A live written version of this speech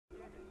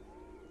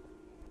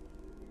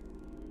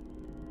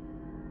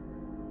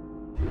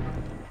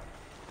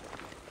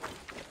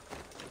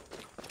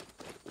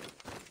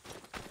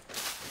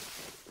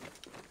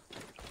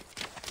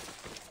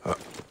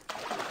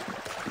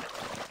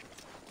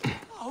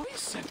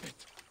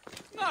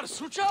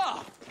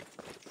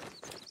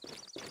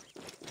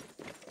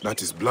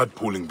That is blood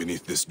pooling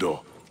beneath this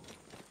door.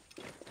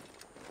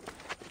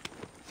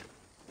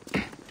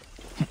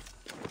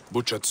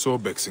 Butchered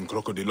Sobeks in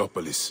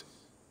Crocodilopolis.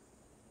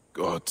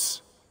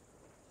 Gods,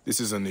 this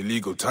is an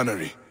illegal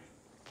tannery.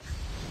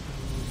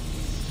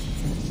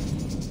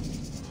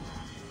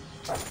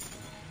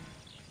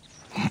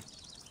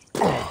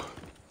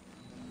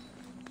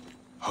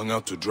 Hung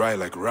out to dry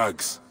like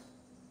rags.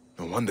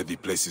 No wonder the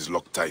place is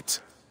locked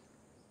tight.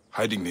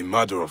 Hiding the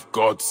murder of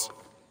gods.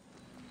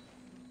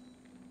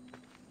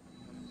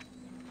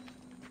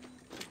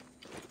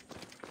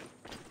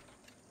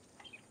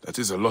 That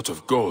is a lot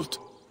of gold.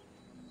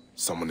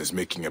 Someone is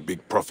making a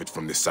big profit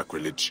from this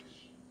sacrilege.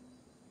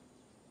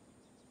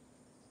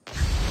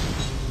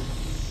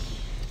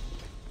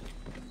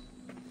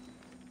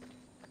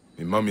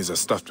 The mummies are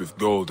stuffed with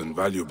gold and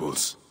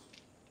valuables.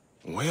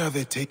 Where are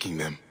they taking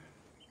them?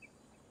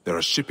 There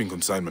are shipping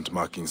consignment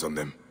markings on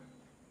them.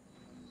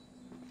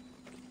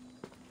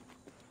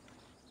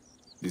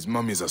 These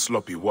mummies are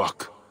sloppy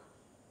work.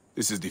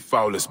 This is the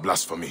foulest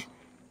blasphemy.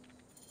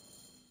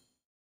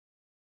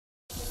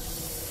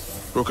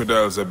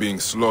 Crocodiles are being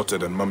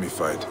slaughtered and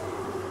mummified.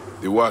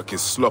 The work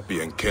is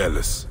sloppy and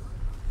careless.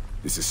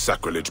 This is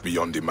sacrilege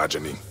beyond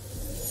imagining.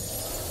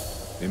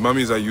 The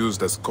mummies are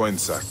used as coin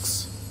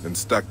sacks and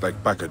stacked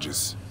like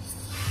packages.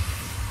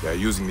 They are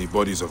using the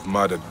bodies of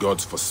murdered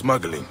gods for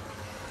smuggling.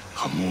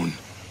 Hamun.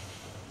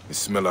 The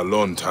smell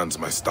alone turns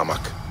my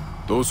stomach.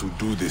 Those who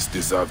do this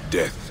deserve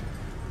death.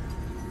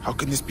 How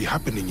can this be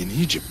happening in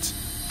Egypt?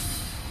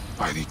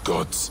 By the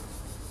gods,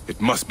 it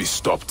must be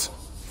stopped.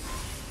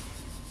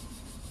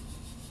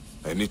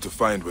 I need to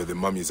find where the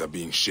mummies are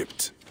being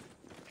shipped.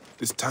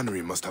 This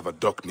tannery must have a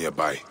dock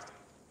nearby.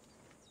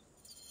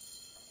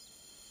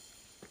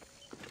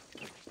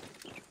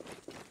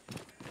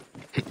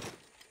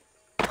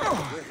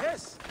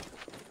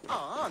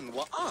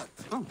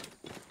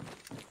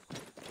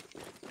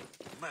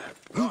 Mad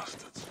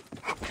bastards.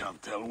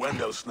 Can't tell when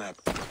they'll snap.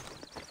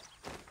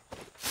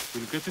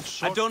 We'll get it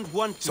shot. I don't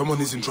want to.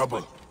 Someone is in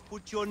trouble.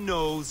 Put your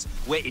nose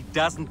where it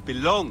doesn't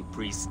belong,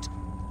 priest.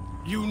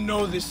 You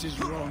know this is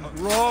wrong.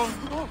 Wrong!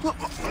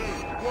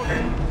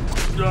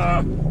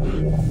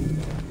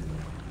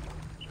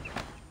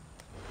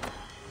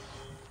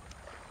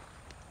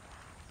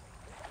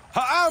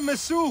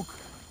 Mesuk!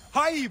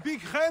 Hi, big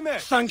Kheme!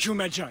 Thank you,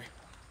 Magi.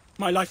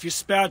 My life is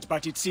spared,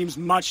 but it seems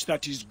much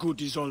that is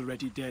good is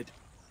already dead.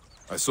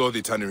 I saw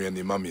the tannery and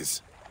the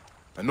mummies.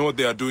 I know what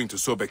they are doing to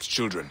Sobek's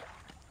children.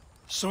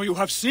 So you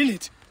have seen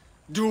it?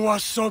 Dua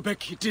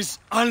Sobek, it is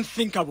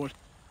unthinkable.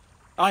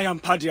 I am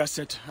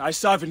Padiaset. I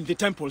serve in the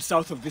temple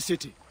south of the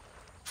city.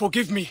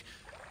 Forgive me.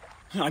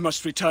 I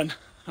must return.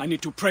 I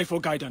need to pray for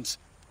guidance.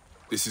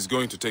 This is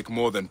going to take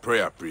more than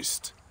prayer,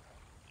 priest.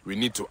 We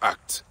need to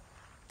act.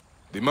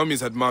 The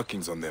mummies had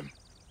markings on them.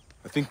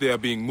 I think they are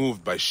being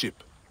moved by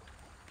ship.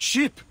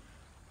 Ship?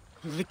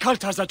 The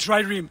cult has a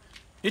trireme.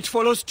 It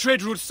follows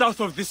trade routes south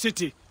of the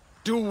city.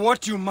 Do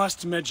what you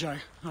must, Magi.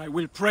 I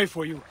will pray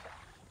for you.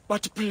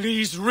 But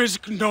please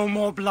risk no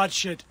more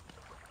bloodshed.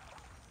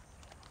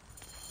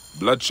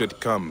 Bloodshed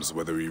comes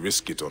whether we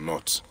risk it or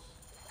not.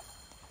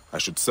 I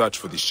should search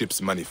for the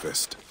ship's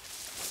manifest.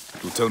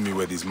 It will tell me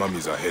where these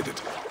mummies are headed.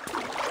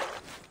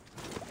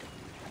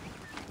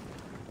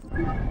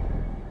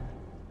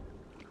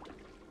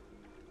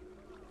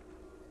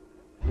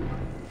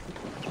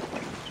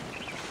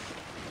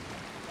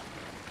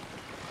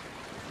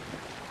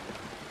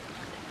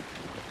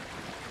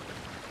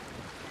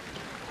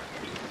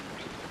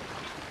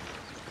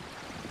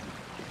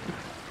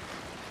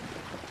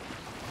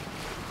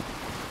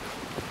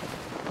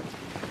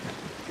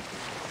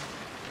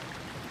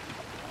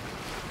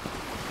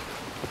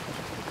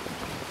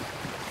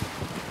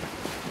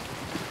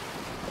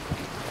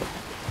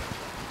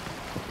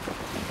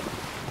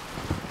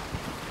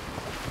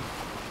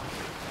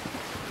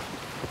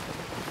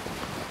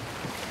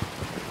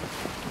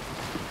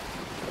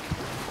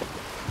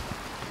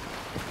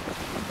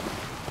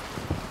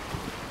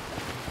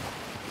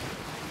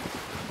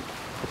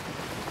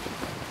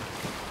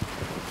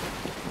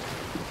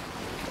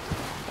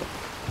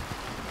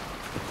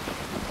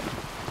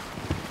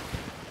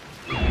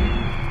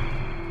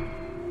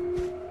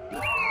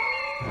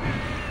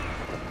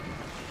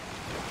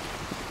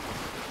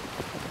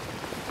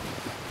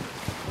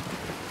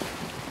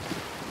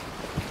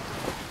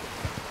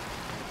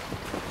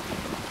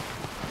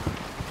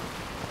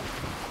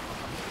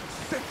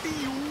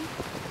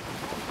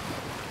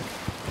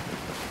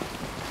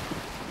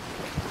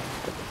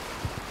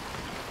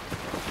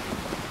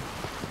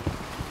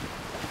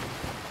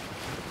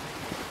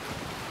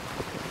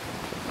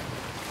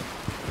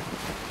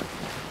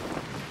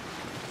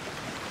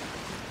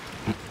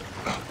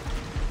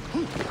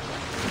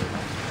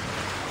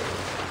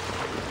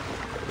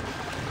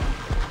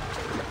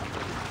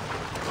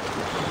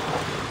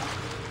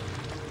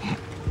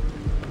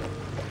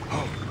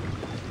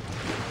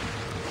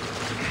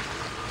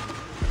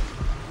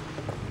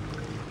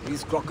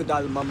 These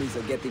crocodile mummies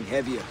are getting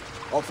heavier.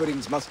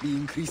 Offerings must be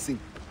increasing.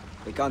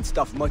 They can't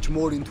stuff much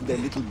more into their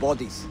little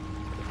bodies.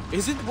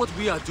 Isn't what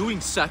we are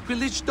doing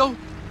sacrilege, though?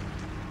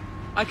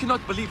 I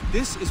cannot believe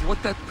this is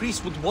what that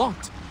priest would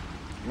want.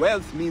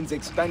 Wealth means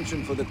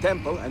expansion for the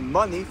temple and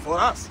money for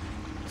us.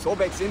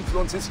 Sobek's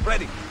influence is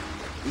spreading.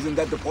 Isn't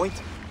that the point?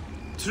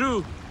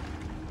 True.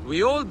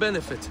 We all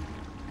benefit.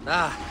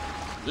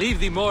 Leave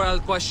the moral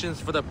questions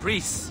for the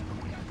priests.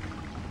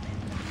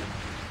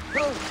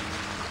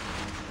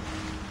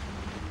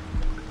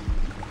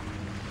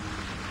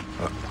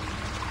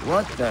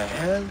 What the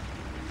hell?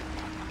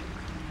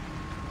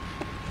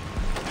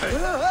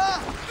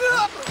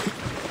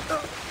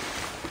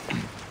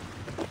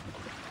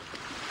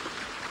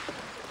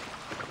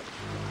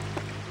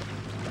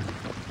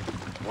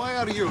 Why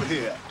are you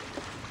here?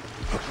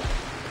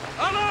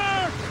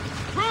 Alert!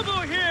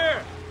 Trouble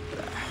here!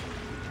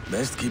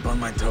 Best keep on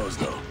my toes,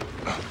 though.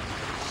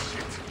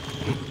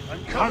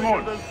 Come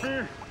on!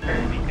 The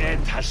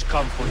end has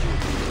come for you.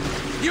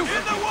 You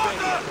In the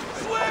water!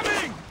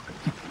 Swimming!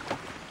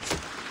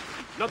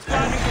 Not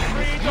planning to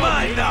free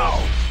Mine now!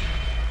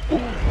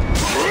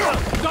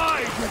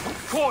 Die, you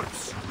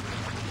corpse!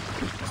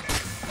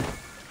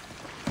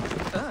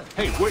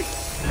 Hey, wait!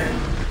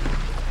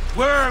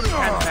 Worm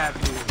can have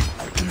you!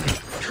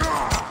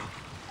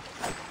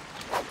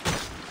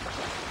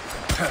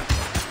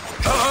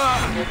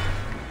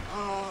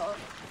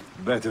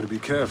 Better be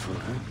careful,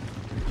 huh?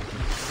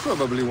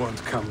 Probably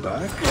won't come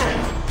back.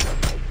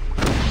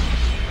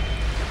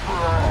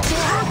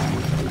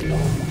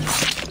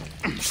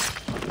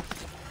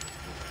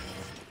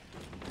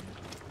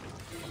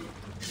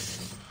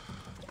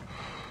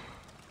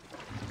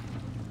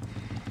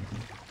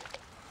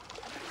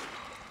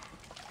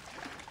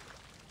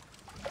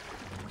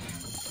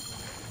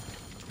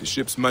 The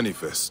ship's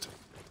manifest.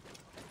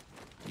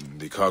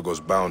 The cargo's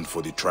bound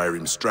for the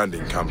trireme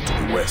stranding camp to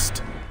the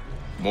west.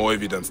 More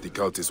evidence the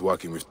cult is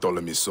working with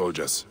Ptolemy's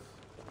soldiers.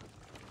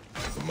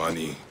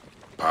 Money,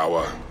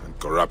 power, and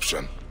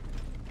corruption.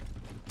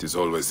 It is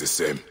always the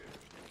same.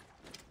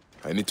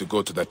 I need to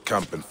go to that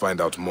camp and find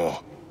out more.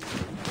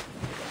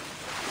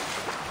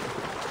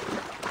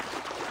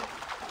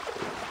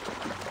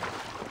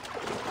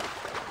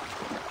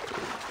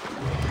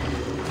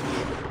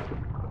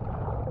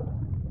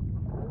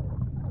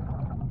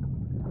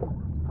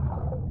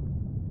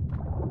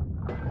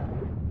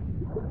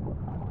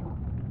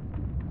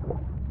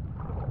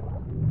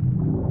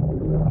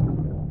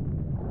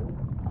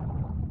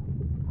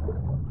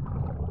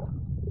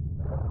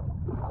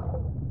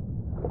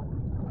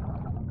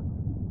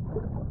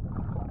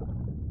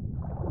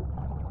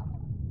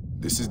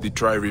 This is the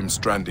trireme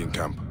stranding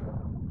camp.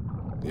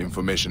 The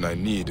information I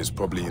need is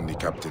probably in the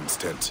captain's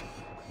tent.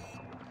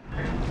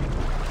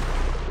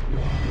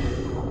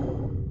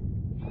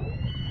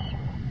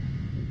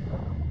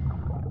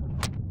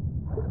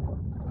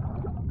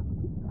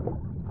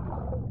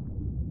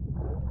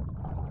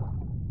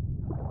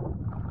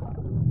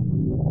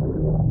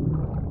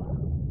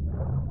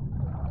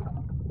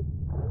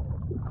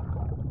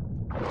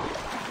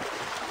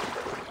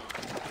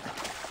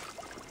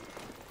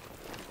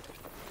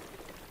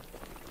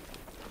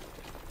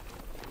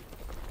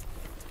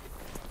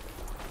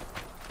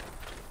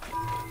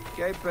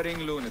 Capering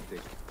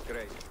lunatic.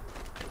 Great.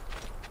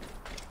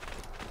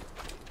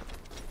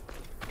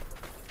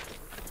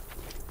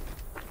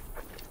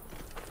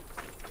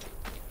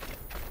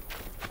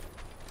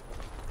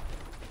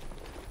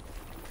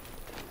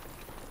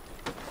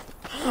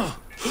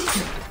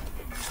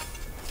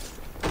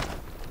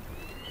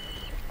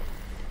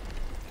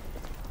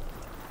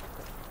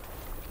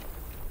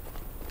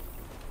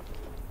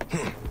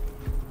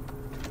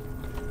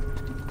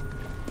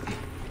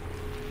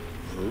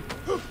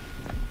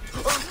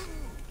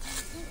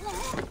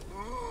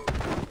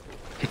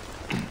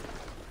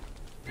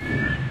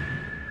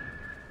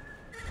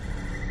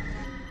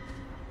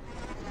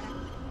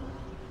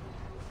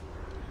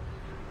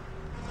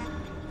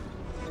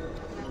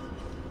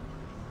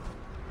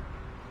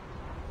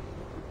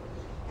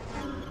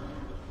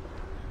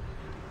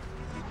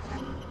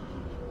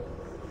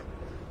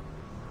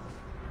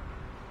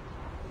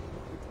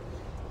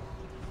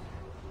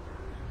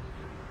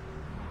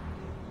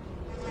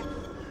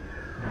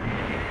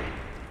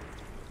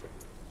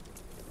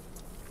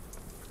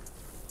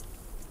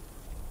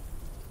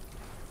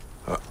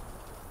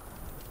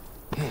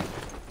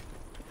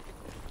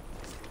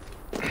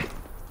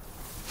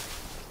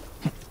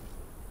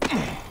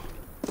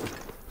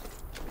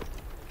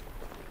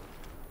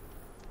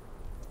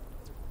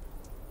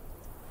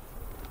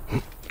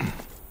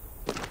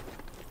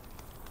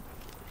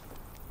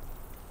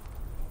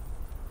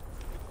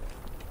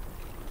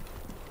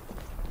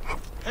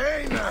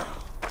 Hey now!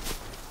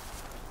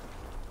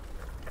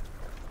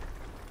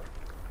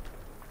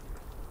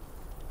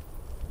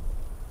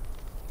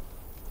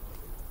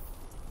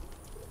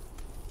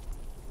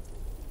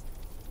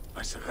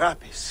 My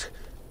Serapis.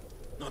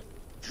 Not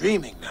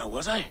dreaming now,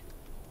 was I?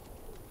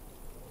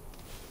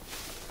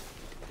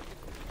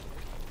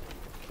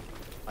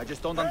 I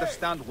just don't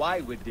understand why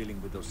we're dealing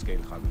with those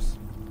scale huggers.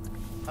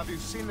 Have you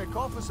seen the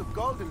coffers of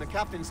gold in the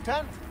captain's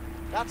tent?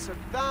 That's a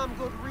damn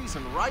good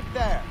reason right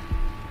there.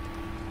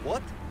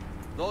 What?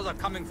 Those are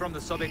coming from the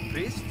Sobek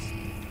priests?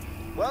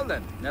 Well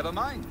then, never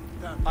mind.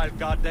 I'll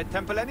guard that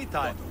temple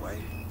anytime.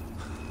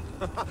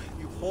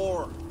 You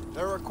whore.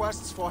 Their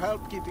requests for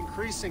help keep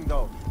increasing,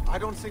 though. I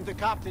don't think the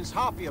captain's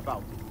happy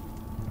about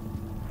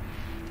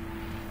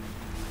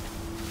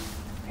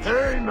it.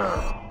 Hey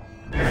now!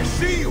 I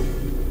see you!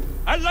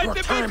 I light Your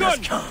the time beacon!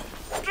 has come.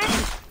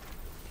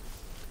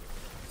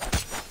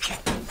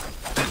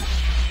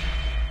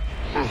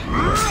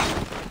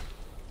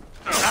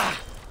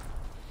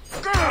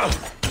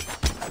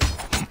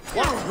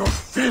 You're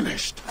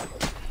finished!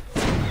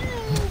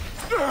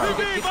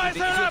 Vivi, my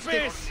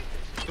Serapis!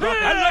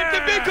 I light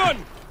the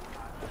beacon!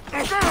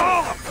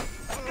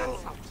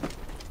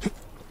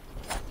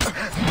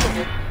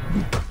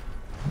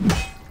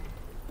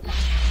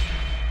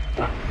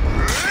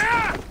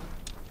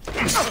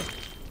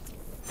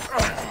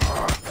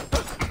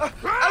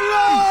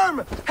 Alarm!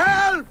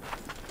 Help!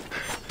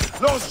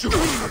 Lost you!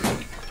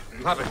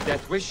 You have a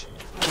death wish?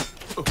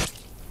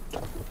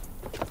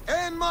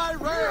 In my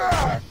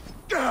way!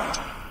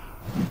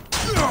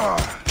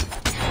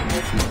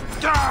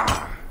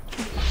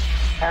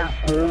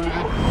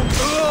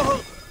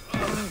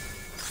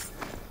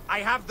 I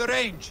have the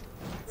range.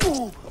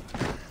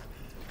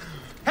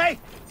 Hey!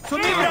 To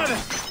me, brother!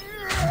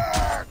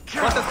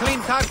 Want a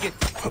clean target?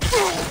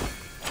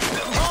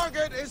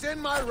 Target is in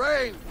my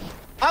range!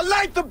 I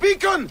light the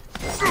beacon!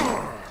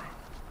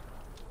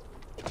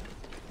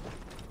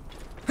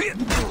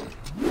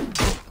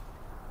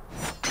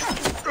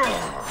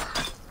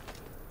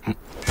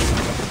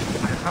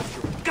 Have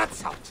your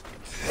guts out!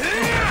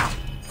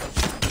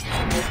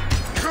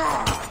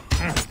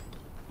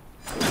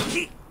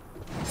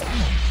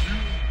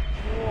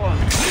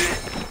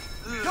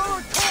 You're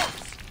a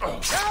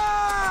corpse!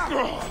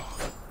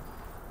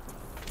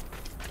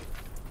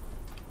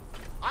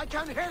 I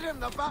can hit him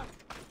the back!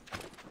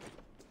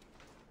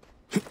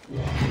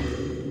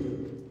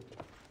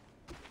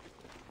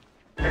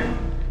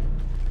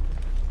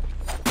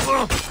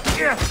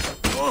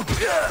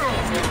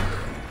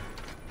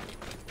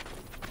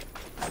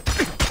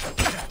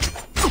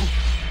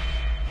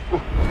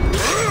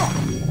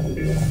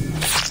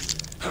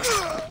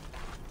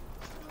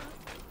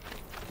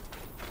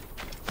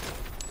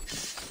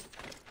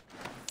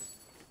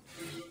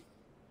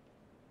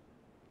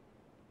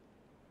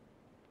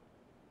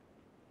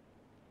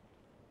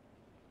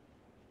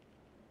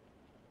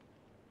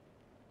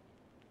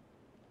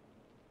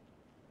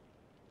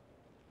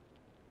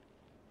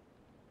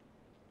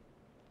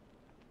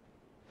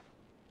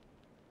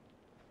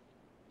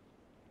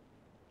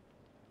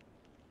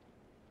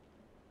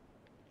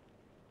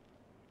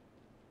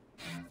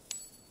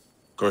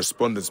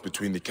 Correspondence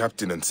between the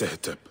captain and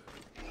Sehetep.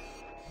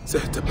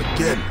 Sehetep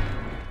again!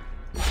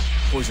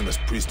 Poisonous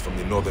priest from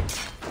the northern...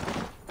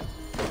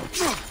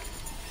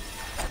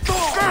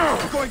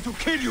 I'm going to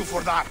kill you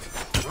for that!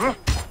 Huh?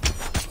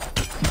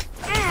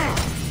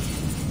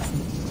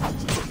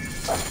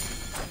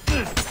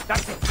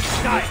 That's it!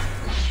 Die!